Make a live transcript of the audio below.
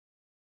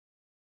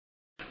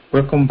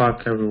Welcome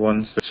back,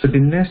 everyone. So the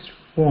next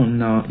one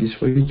now is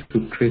for you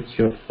to create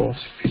your first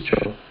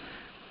feature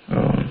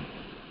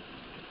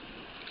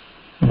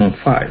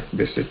file,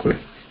 basically.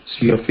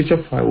 So your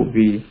feature file will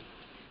be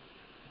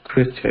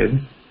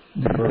created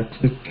by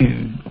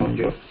right-clicking on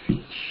your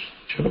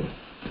feature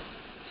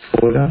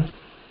folder,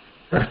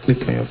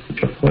 right-click on your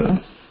feature folder,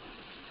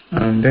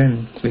 and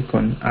then click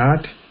on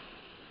Add,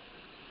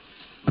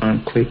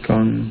 and click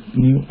on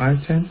New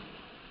Item,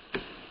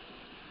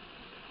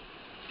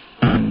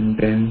 and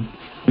then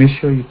make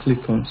sure you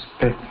click on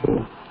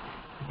SpecFlow,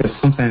 because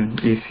sometimes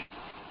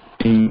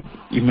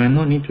you might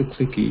not need to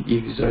click it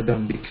if it's already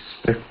on the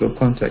SpecFlow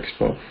context,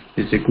 but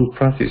it's a good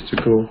practice to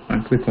go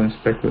and click on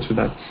SpecFlow so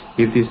that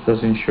if this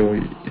doesn't show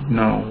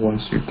now,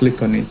 once you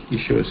click on it, it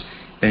shows.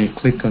 Then you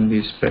click on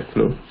this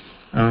SpecFlow,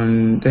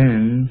 and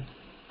then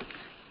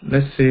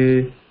let's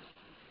say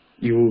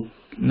you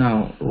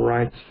now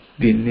write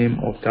the name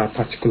of that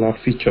particular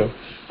feature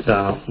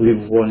that we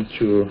want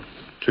to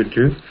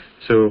do.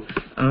 So,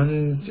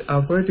 and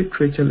I've already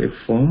created a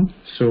form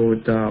so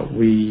that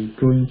we're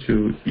going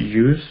to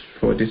use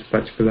for this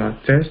particular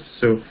test.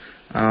 So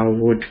I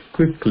would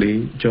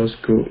quickly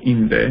just go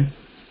in there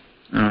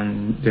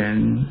and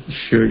then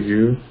show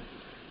you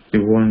the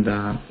one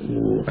that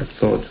I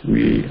thought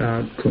we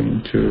are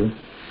going to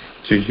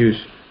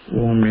use.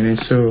 1 minute.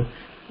 So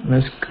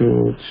let's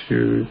go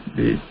to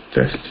the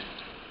test.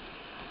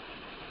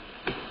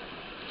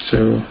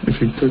 So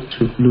if you go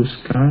to Blue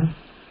Sky,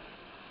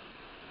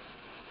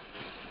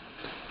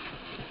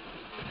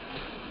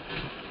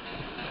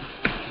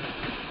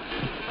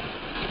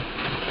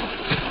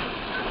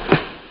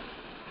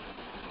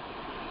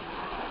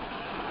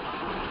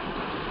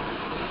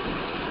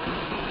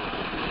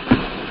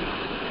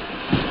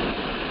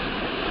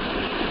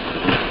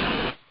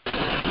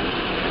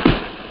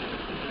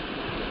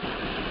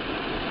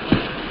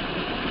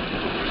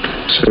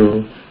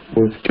 so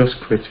we've just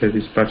created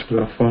this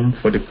particular form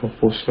for the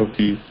purpose of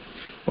the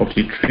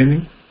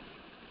training.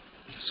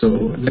 So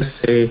let's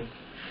say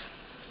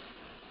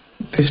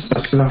this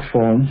particular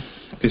form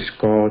is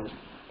called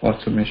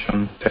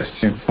automation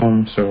testing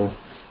form. So,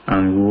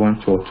 and we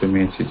want to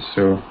automate it.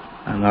 So,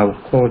 and I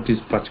will call this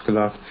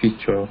particular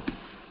feature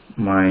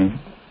my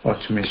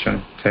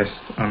automation test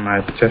and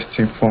my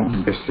testing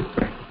form,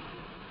 basically.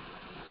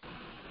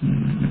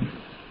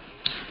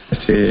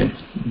 Let's say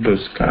Blue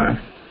Sky.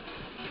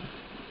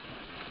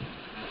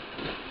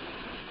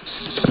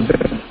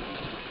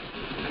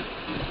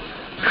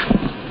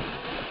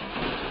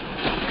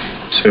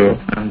 So,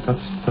 and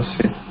that's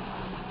it.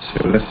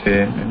 So let's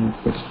say, let me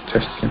put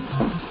testing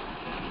form.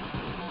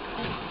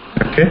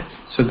 Okay,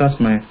 so that's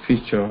my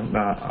feature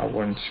that I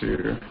want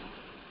to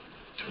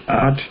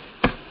add.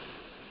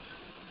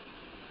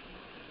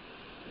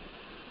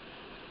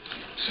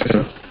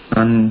 So,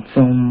 and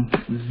from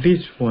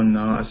this one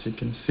now, as you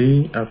can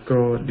see, I've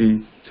got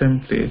the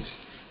template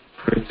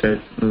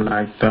created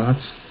like that.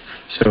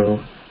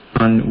 So,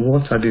 and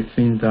what are the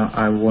things that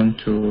I want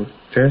to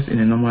test? In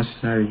a normal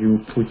scenario, you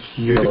put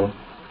your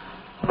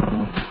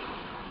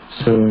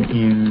so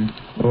in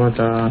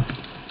order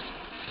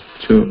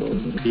to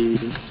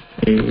be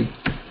a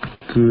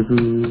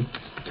guru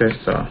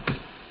tester,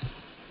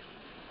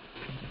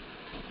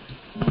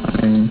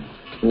 I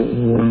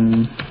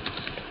want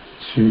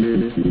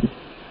to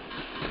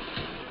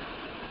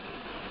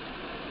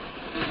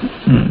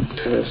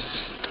test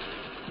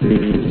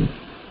the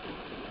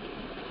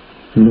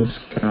Blue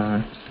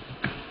Sky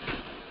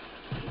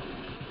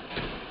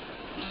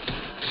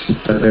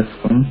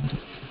telephone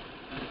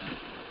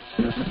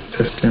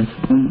testing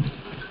form,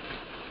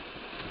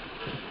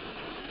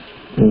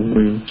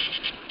 which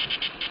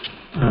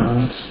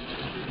has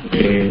a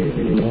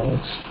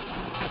lot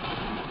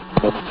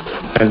of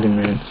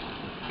elements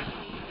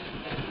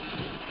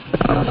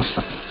that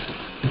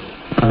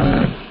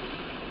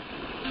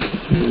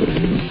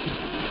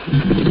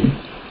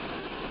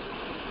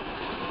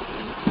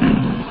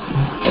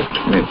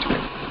automated.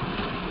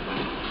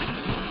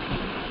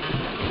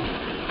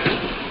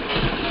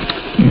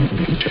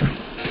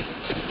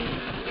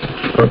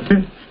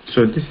 Okay,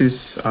 so this is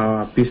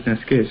our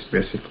business case,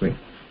 basically.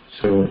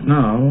 So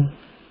now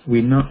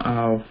we now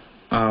have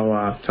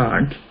our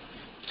tag.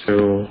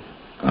 So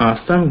as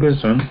time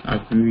goes on,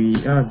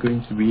 we are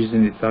going to be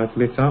using the tag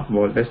later,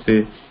 but let's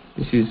say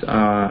this is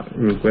our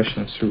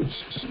regression suite.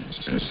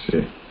 Let's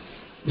say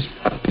this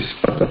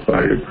part of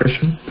our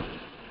regression.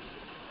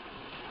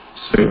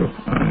 So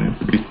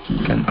we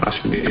can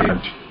actually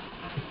add.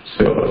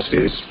 So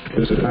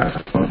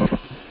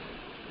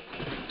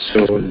so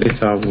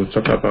later we'll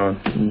talk about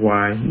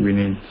why we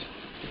need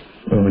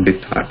the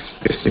tags,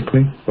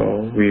 basically,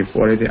 but we've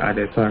already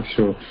added tags.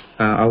 So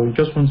I would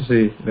just want to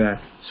say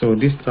that, so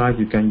this tag,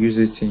 you can use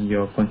it in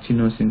your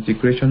continuous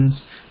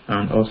integrations,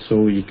 and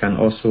also you can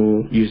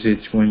also use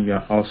it when you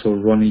are also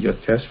running your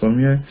test from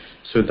here,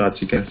 so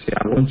that you can say,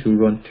 I want to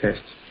run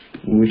test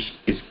which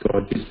is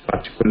got this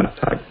particular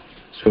tag.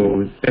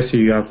 So let's say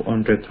you have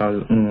 100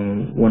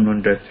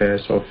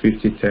 tests or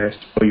 50 tests,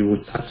 or you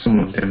would tag some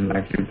of them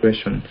like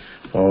regression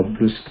or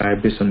blue sky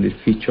based on the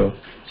feature,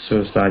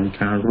 so that you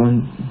can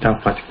run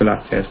that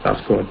particular test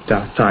that's called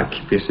that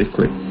tag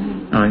basically.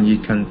 And you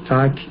can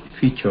tag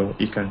feature,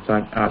 you can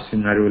tag at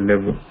scenario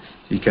level.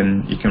 You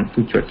can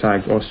put your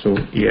tag also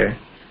here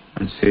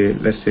and say,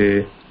 let's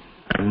say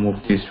I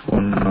move this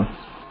one now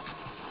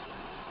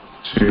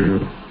to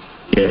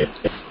here.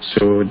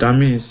 So that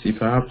means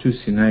if I have two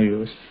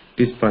scenarios,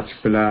 this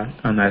particular,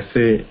 and I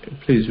say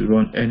please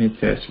run any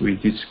test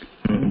with this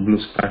blue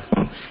sky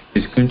form,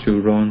 it's going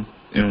to run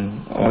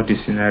all the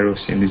scenarios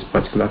in this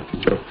particular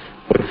feature.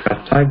 But if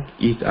I tag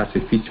it as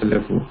a feature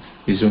level,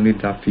 it's only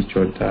that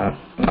feature that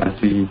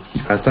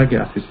if I tag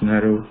it as a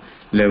scenario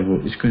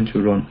level, it's going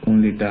to run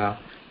only that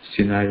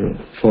scenario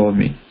for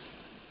me.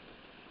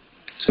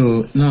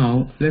 So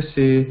now let's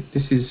say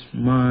this is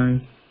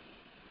my,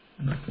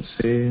 and I can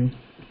say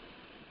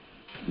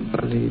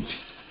valid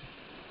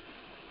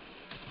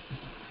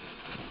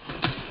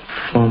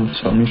form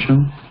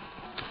submission.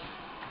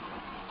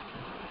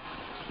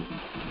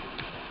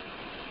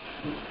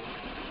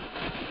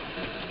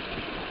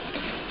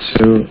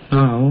 So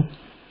now,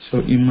 so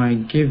in my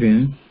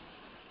given,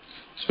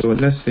 so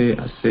let's say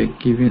I say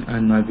given,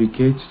 I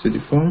navigate to the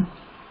form.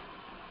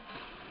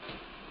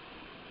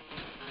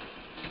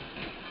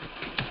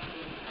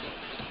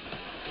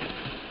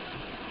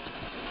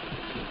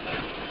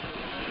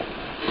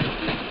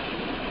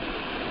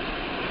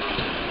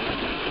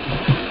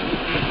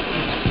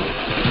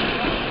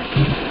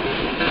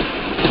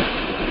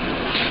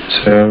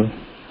 So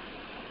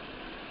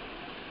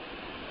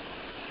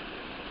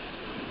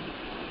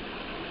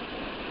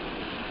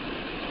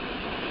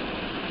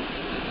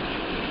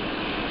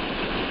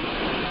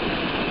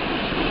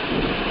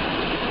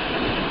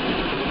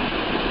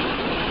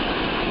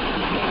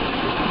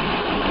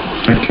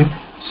okay,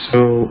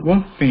 so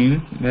one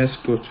thing, let's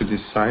go to the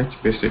site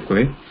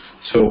basically.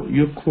 So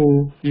you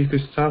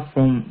could start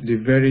from the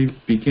very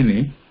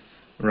beginning,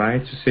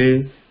 right? To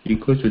say you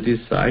go to this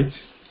site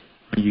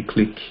and you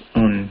click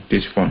on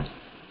this form,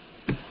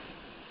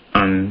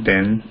 and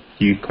then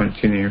you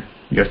continue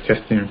your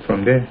testing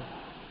from there.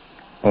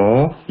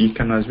 Or you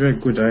can as well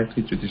go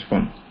directly to this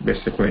form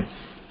basically.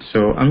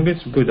 So I'm going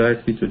to go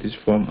directly to this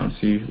form and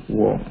see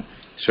what,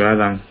 so rather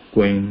than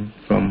going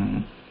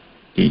from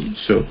the,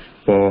 so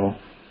for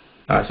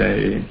as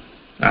a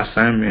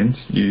assignment,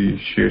 you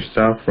should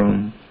start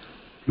from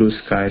blue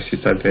sky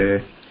citadel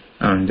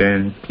and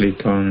then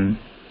click on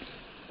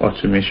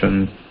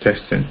automation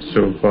testing.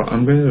 So but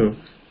I'm going to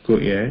go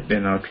here,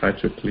 then I'll try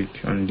to click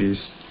on this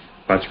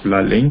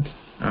particular link,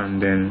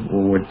 and then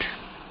we would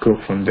go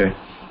from there.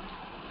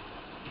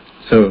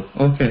 So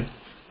okay,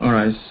 all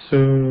right,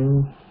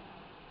 so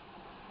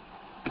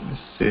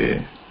let's see,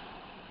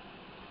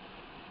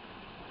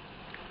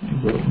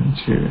 go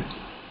into,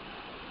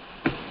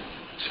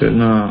 so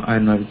now I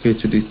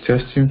navigate to the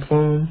testing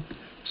form.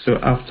 So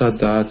after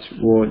that,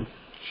 what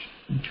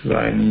do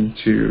I need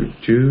to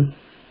do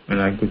when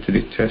I go to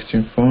the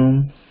testing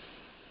form?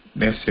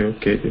 Let's say,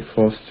 okay, the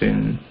first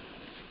thing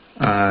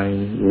I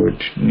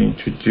would need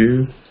to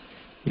do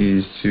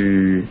is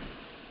to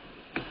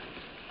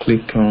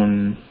click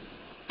on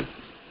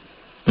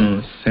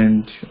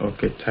send,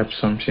 okay, type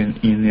something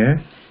in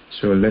here.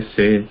 So let's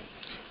say,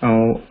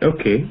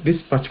 okay,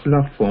 this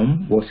particular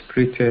form was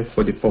created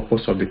for the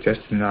purpose of the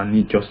testing. I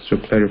need just to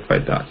clarify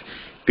that,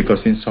 because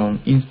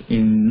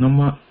in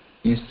normal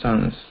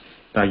instance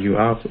that you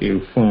have a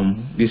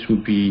form, this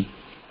would be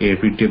a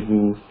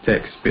readable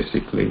text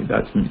basically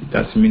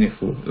that's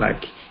meaningful,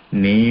 like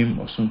name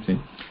or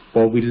something.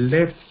 But we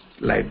left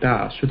like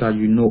that so that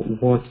you know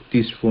what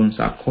these forms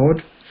are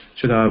called,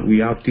 so that we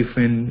have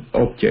different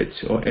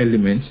objects or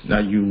elements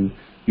that you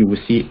will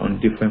see on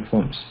different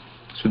forms.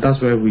 So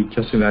that's why we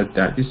just like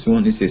that. This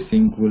one is a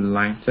single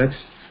line text,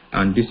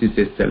 and this is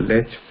a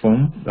select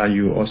form that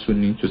you also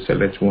need to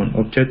select one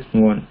object,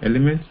 one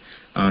element,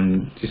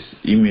 and this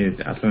email.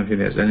 I don't think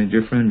there's any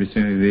difference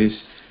between this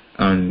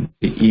and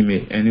the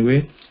email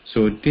anyway.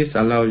 So this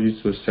allows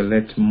you to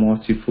select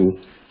multiple.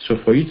 So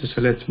for you to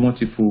select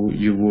multiple,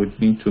 you would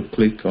need to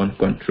click on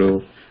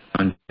control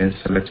and then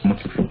select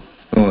multiple,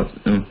 or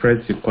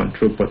press the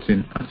control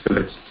button and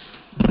select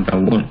more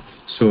than one.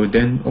 So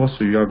then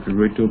also you have the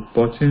radio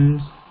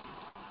buttons,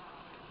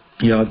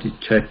 you have the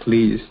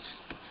checklist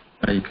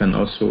that you can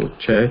also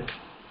check,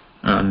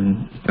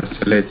 and you can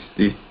select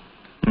the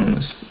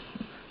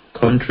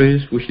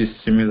countries, which is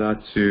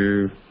similar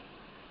to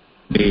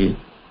the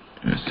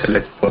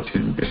select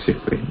button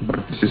basically,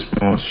 but this is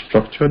more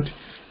structured.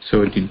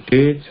 So the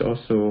dates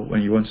also,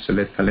 when you want to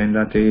select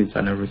calendar dates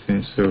and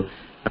everything, so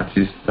that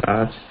is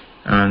that.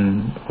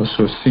 And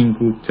also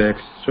single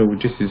text, so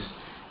this is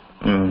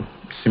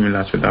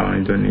similar to that one,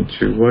 you don't need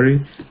to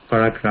worry.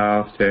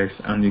 Paragraph text,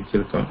 and you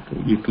click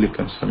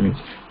on submit.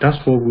 That's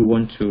what we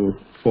want to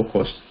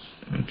focus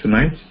on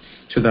tonight,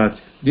 so that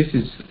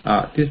these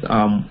are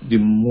the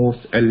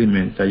most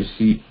elements that you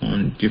see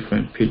on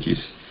different pages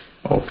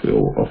of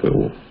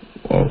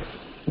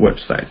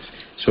websites.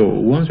 So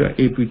once you are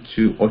able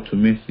to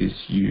automate this,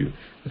 you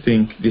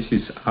think this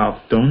is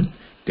half done,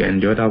 then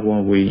the other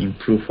one will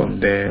improve from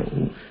there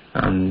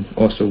and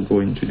also go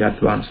into the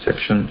advanced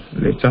section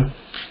later.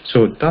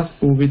 So that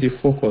will be the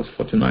focus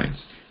for tonight.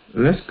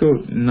 Let's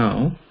go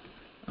now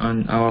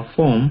on our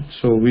form.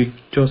 So we're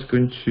just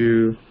going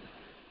to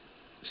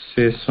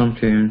say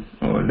something,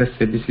 or let's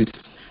say this is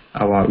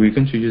we're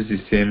going to use the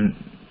same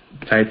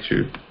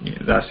title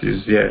that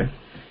is here.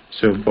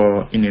 So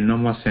but in a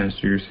normal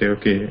sense you say,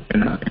 okay,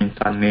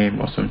 enter name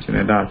or something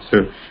like that.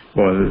 So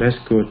but let's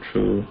go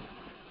through,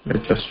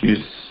 let's just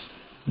use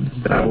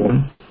that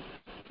one.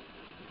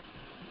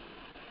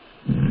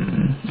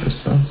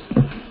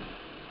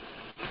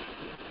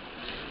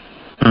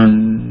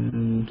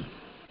 And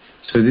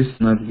so this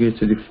navigate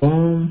to the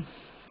form.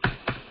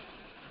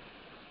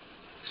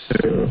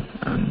 So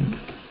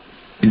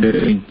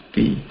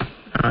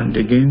and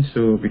again,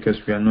 so because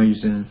we are not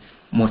using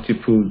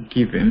multiple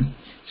given,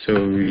 so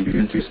we're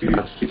going to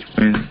start it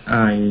when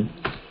I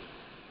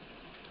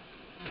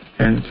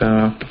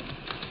enter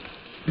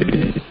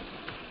the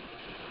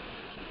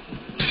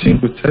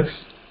single text.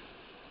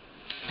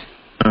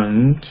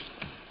 And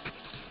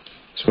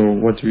so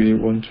what do we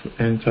want to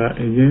enter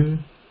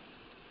again?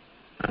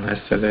 And I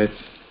select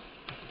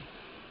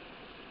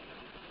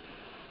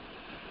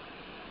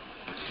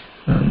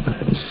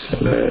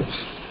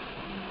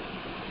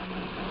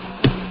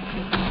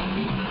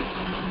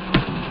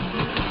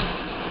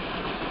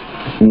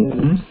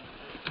home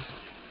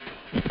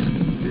in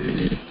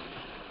the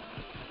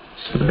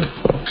select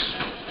box.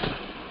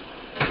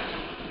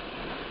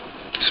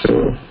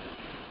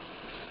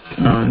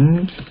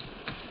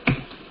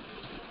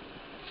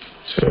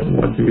 So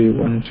what do we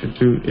want to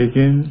do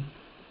again?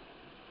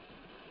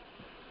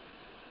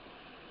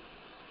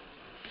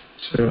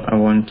 So I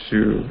want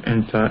to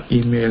enter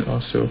email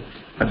also.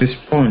 At this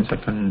point,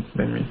 let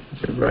me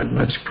divide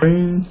my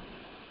screen.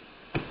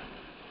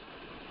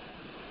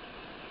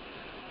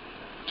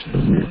 So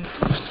it'll be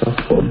faster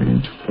for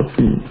me to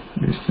copy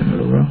this thing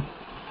over.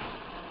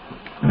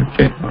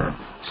 Okay, alright.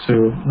 So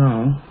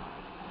now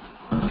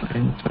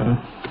enter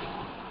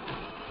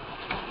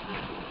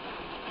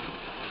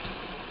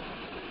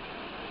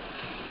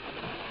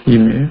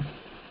email.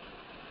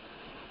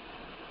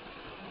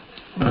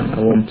 And I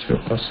want to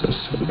also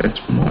select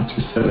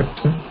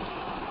multi-selector.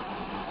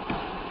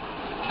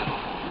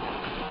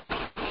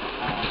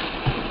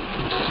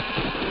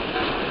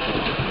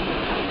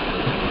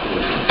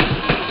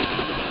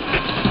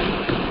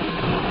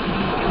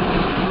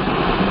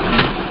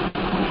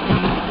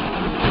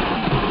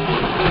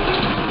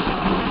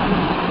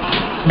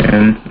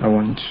 And I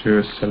want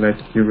to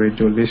select the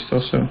radio list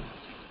also.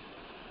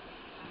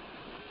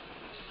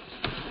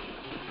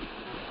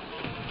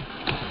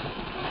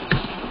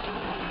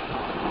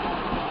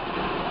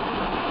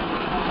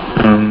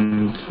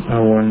 I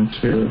want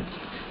to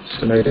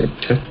select a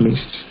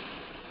checklist.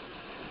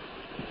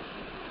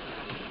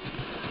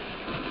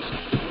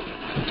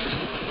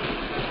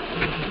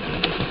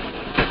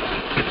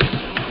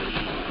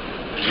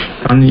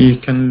 And you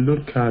can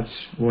look at,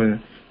 well,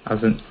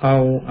 as in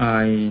how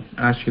I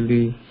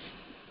actually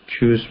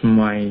choose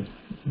my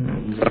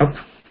verb.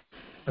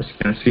 As you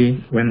can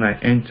see, when I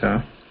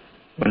enter,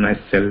 when I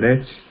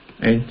select,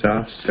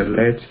 enter,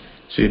 select,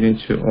 so you need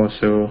to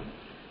also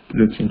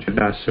look into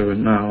that. So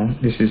now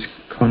this is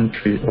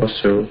country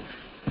also,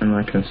 and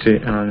I can say,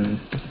 and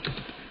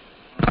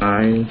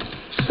I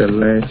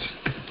select,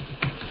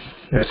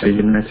 let's say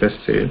United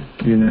States,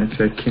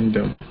 United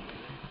Kingdom,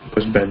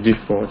 because by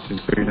default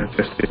it's the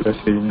United States. Let's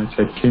say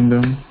United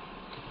Kingdom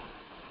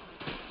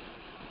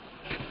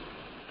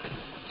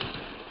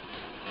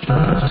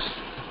as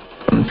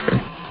country.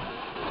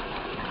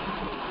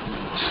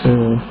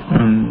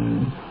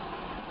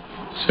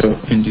 So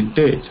in the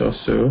date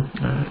also,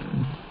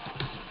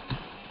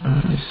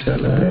 I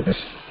select,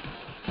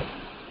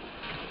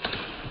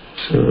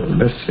 so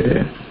let's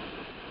say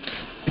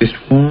this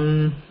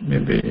one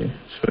maybe,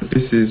 so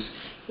this is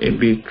a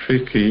bit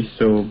tricky,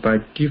 so by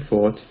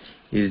default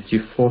is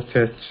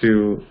defaulted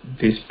to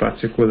this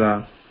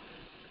particular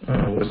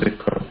what's it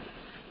called,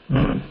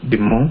 the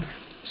month.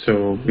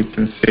 So we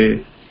can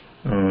say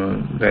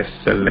let's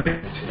select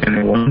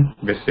anyone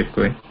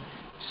basically.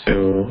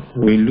 So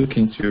we look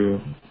into,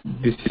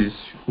 this is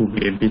will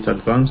be a bit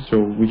advanced, so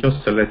we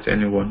just select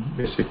anyone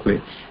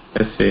basically.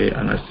 Let's say,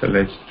 and I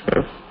select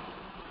 12.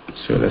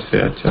 So let's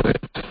say I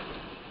select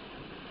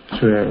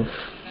 12.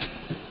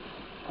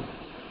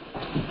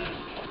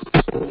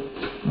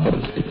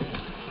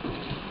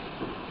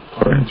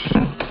 Current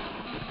one.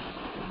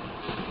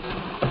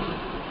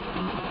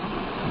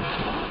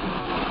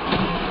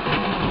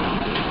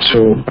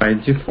 So by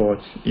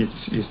default,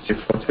 it's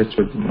defaulted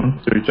to the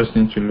month. So you just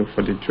need to look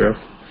for the 12th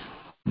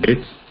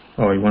date,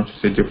 or you want to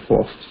say the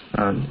 1st,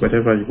 and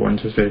whatever you want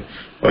to say.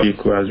 Or you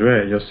could as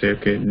well just say,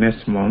 okay,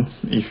 next month.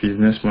 If it's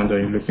next month that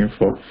you're looking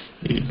for,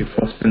 the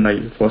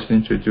first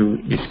thing to do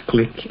is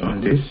click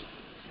on this,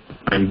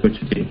 and you go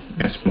to the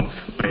next month,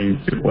 and you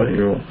do what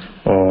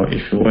or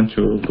if you want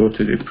to go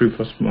to the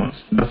previous month,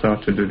 that's how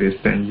to do this.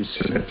 Then you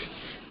select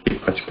a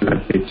particular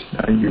date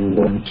that you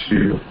want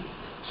to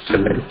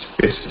select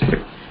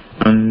basically.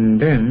 And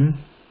then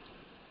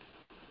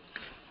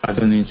I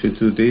don't need to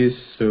do this,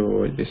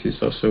 so this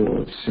is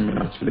also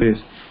similar to this.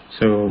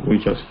 So we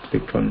just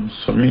click on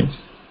submit.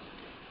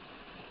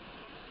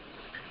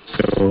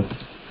 So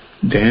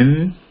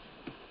then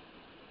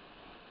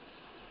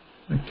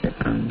okay,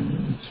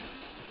 and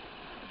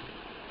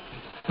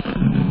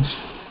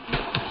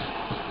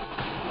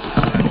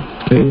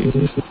I click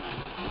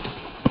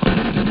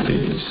on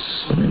this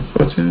submit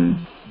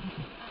button.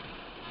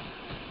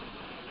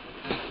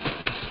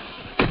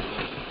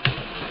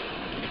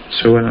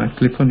 So when I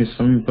click on the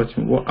submit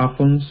button, what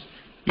happens?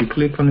 You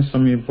click on the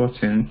submit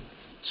button,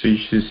 so you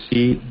should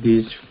see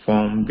this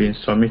form being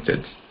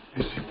submitted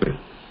basically.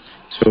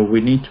 So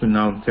we need to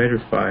now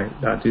verify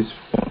that this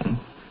form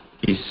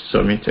is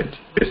submitted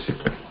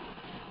basically,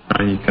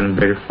 and you can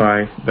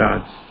verify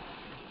that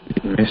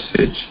the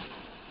message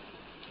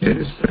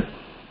is there.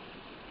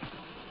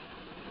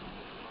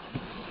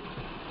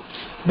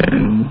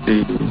 And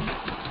the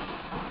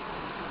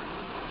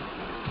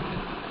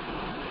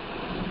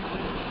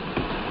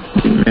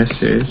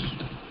message,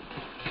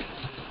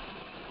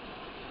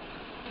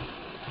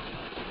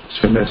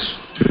 so let's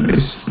do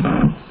this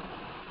now.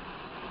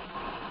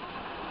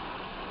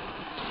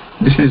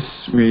 This is,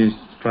 we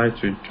try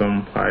to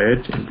jump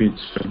ahead a bit,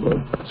 so but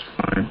that's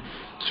fine.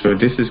 So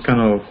this is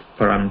kind of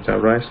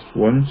parameterized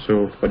one,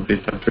 so for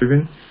data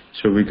driven.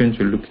 So we're going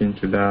to look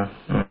into that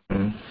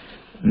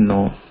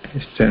not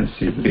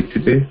extensively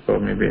today, or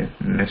maybe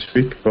next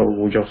week, but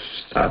we'll just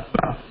start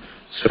now.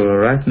 So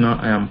right now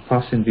I am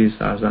passing this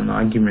as an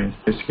argument.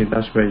 Basically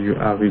that's where you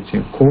have it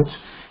in quotes,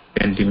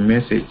 and the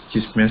message,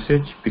 this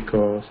message,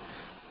 because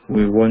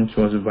we want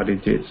to also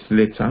validate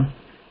later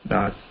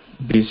that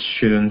this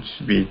shouldn't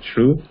be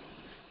true,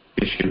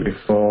 it should be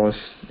false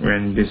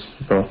when this,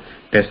 but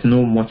there's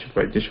no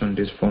multiple addition on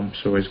this form,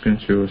 so it's going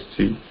to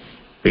see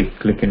by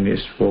clicking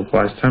this form.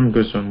 But as time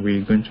goes on,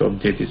 we're going to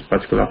update this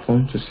particular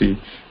form to see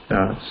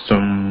that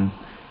some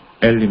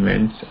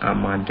elements are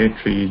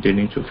mandatory, they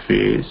need to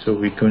fill, so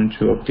we're going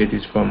to update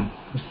this form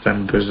as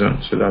time goes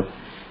on, so that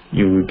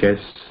you will get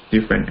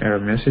different error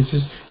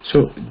messages.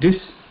 So this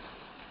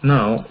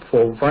now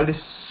for valid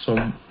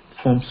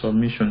form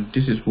submission,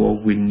 this is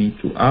what we need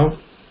to have.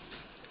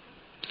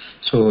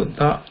 So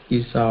that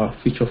is our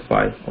feature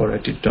 5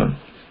 already done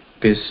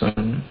based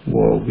on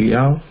what we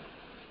have.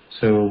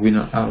 So we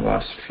now have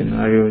our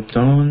scenario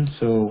done,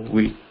 so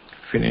we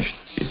finished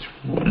this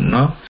one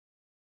now.